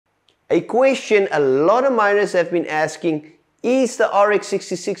A question a lot of miners have been asking, is the RX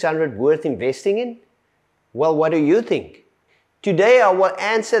 6600 worth investing in? Well, what do you think? Today I will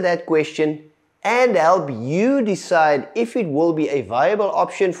answer that question and help you decide if it will be a viable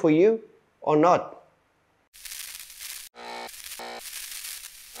option for you or not.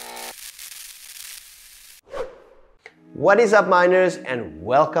 What is up, miners, and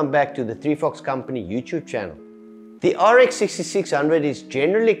welcome back to the 3Fox Company YouTube channel. The RX 6600 is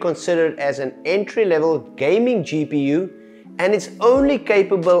generally considered as an entry-level gaming GPU, and it's only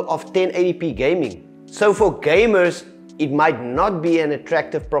capable of 1080p gaming. So for gamers, it might not be an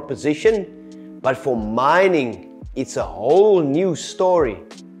attractive proposition, but for mining, it's a whole new story.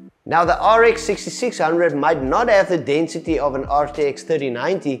 Now, the RX 6600 might not have the density of an RTX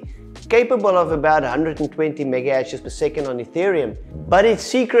 3090, capable of about 120 MHz per second on Ethereum, but its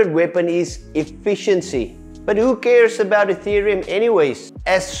secret weapon is efficiency. But who cares about Ethereum anyways?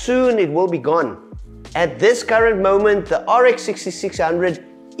 As soon it will be gone. At this current moment, the RX 6600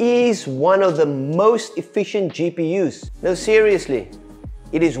 is one of the most efficient GPUs. No, seriously,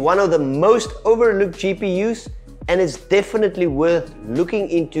 it is one of the most overlooked GPUs, and it's definitely worth looking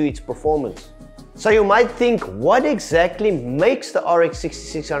into its performance. So you might think, what exactly makes the RX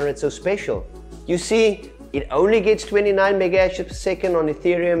 6600 so special? You see, it only gets 29 MHz per second on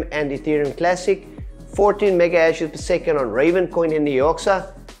Ethereum and Ethereum Classic, 14 MHz per second on Ravencoin and the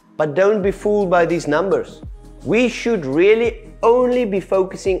Yoxa, but don't be fooled by these numbers. We should really only be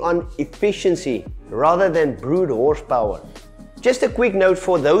focusing on efficiency rather than brute horsepower. Just a quick note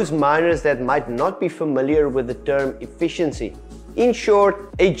for those miners that might not be familiar with the term efficiency. In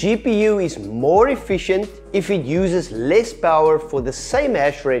short, a GPU is more efficient if it uses less power for the same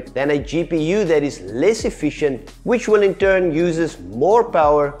hash rate than a GPU that is less efficient, which will in turn uses more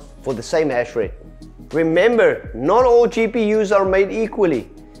power for the same hash rate. Remember, not all GPUs are made equally.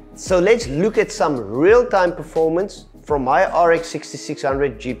 So let's look at some real-time performance from my RX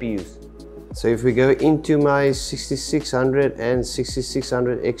 6600 GPUs. So if we go into my 6600 and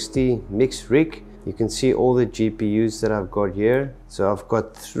 6600 XT mixed rig, you can see all the GPUs that I've got here. So I've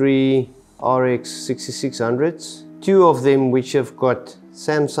got 3 RX 6600s, 2 of them which have got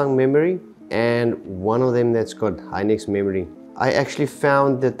Samsung memory and 1 of them that's got Hynix memory. I actually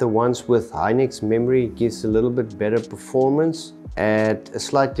found that the ones with Hynix memory gives a little bit better performance at a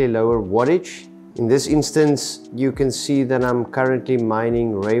slightly lower wattage. In this instance, you can see that I'm currently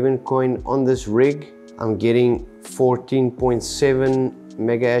mining Ravencoin on this rig. I'm getting 14.7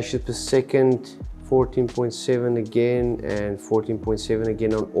 MHz per second, 14.7 again, and 14.7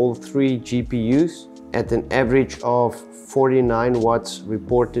 again on all 3 GPUs at an average of 49 watts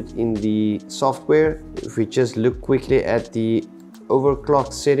reported in the software. If we just look quickly at the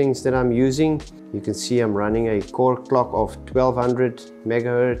overclock settings that I'm using, you can see I'm running a core clock of 1200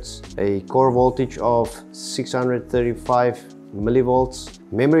 MHz, a core voltage of 635 millivolts,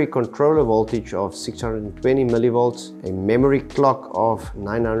 memory controller voltage of 620 millivolts, a memory clock of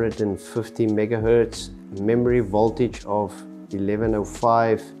 950 megahertz, memory voltage of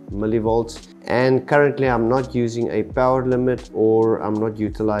 1105 millivolts, and currently I'm not using a power limit, or I'm not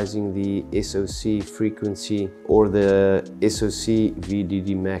utilizing the SoC frequency or the SoC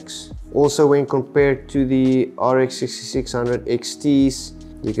VDD max. Also, when compared to the RX 6600 XTs,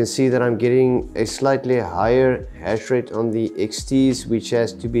 you can see that I'm getting a slightly higher hash rate on the XTs, which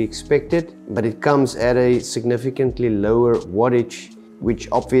has to be expected, but it comes at a significantly lower wattage, which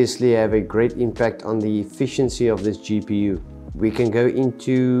obviously have a great impact on the efficiency of this GPU. We can go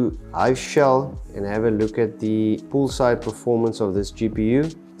into Hive Shell and have a look at the poolside performance of this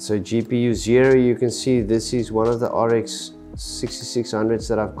GPU. So GPU 0, you can see this is one of the RX 6600s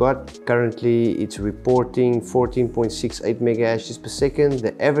that I've got. Currently it's reporting 14.68 MHz per second.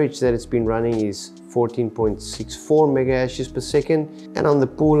 The average that it's been running is 14.64 MHz per second, and on the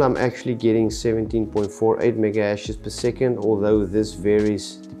pool I'm actually getting 17.48 MHz per second, although this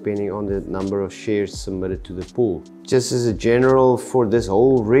varies depending on the number of shares submitted to the pool. Just as a general, for this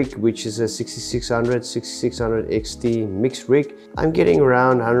whole rig, which is a 6600 XT mixed rig, I'm getting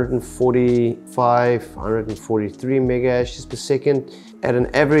around 145 143 MHz per second at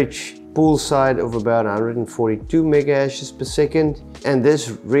an average pool side of about 142 MHz per second, and this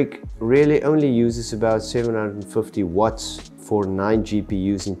rig really only uses about 750 watts for 9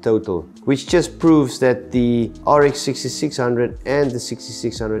 GPUs in total, which just proves that the RX 6600 and the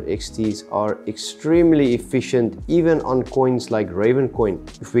 6600 XTs are extremely efficient even on coins like Ravencoin.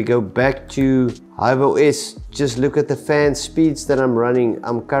 If we go back to HiveOS, just look at the fan speeds that I'm running.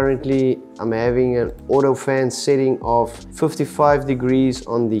 I'm currently I'm having an auto fan setting of 55 degrees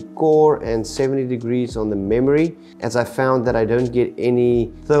on the core and 70 degrees on the memory, as I found that I don't get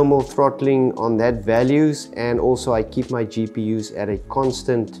any thermal throttling on that values, and also I keep my GPUs at a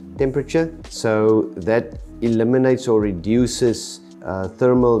constant temperature, so that eliminates or reduces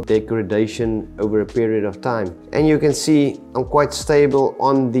thermal degradation over a period of time. And you can see I'm quite stable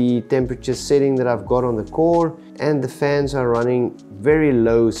on the temperature setting that I've got on the core, and the fans are running very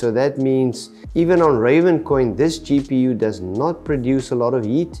low, so that means even on Ravencoin this GPU does not produce a lot of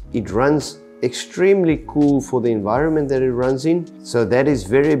heat. It runs extremely cool for the environment that it runs in, so that is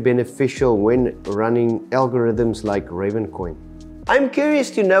very beneficial when running algorithms like Ravencoin. I'm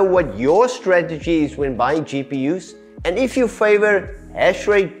curious to know what your strategy is when buying GPUs, and if you favor hash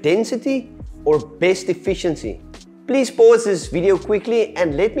rate density or best efficiency. Please pause this video quickly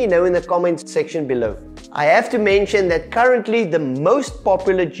and let me know in the comments section below. I have to mention that currently the most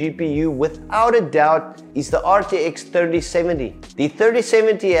popular GPU without a doubt is the RTX 3070. The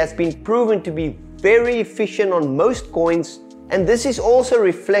 3070 has been proven to be very efficient on most coins, and this is also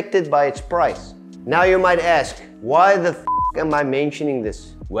reflected by its price. Now you might ask, why the f am I mentioning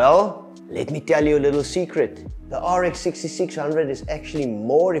this? Well, let me tell you a little secret. The RX6600 is actually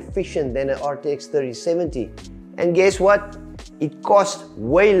more efficient than an RTX 3070. And guess what? It costs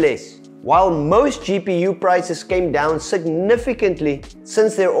way less. While most GPU prices came down significantly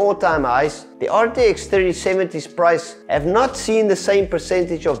since their all-time highs, the RTX 3070's price have not seen the same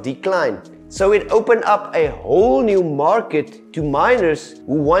percentage of decline. So it opened up a whole new market to miners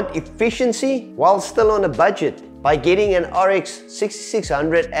who want efficiency while still on a budget, by getting an RX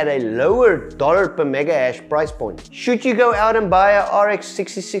 6600 at a lower dollar per megahash price point. Should you go out and buy a RX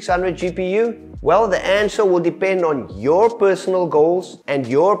 6600 GPU? Well, the answer will depend on your personal goals and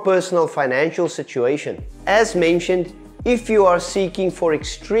your personal financial situation. As mentioned, if you are seeking for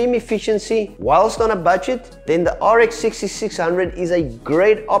extreme efficiency whilst on a budget, then the RX 6600 is a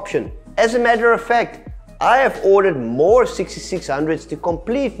great option. As a matter of fact, I have ordered more 6600s to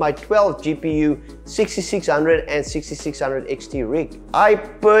complete my 12 GPU 6600 and 6600 XT rig. I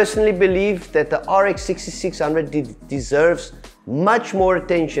personally believe that the RX 6600 deserves much more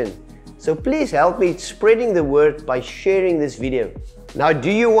attention. So please help me spreading the word by sharing this video. Now, do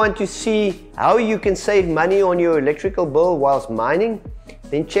you want to see how you can save money on your electrical bill whilst mining?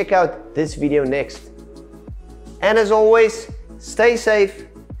 Then check out this video next. And as always, stay safe,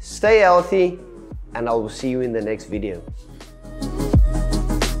 stay healthy, and I will see you in the next video.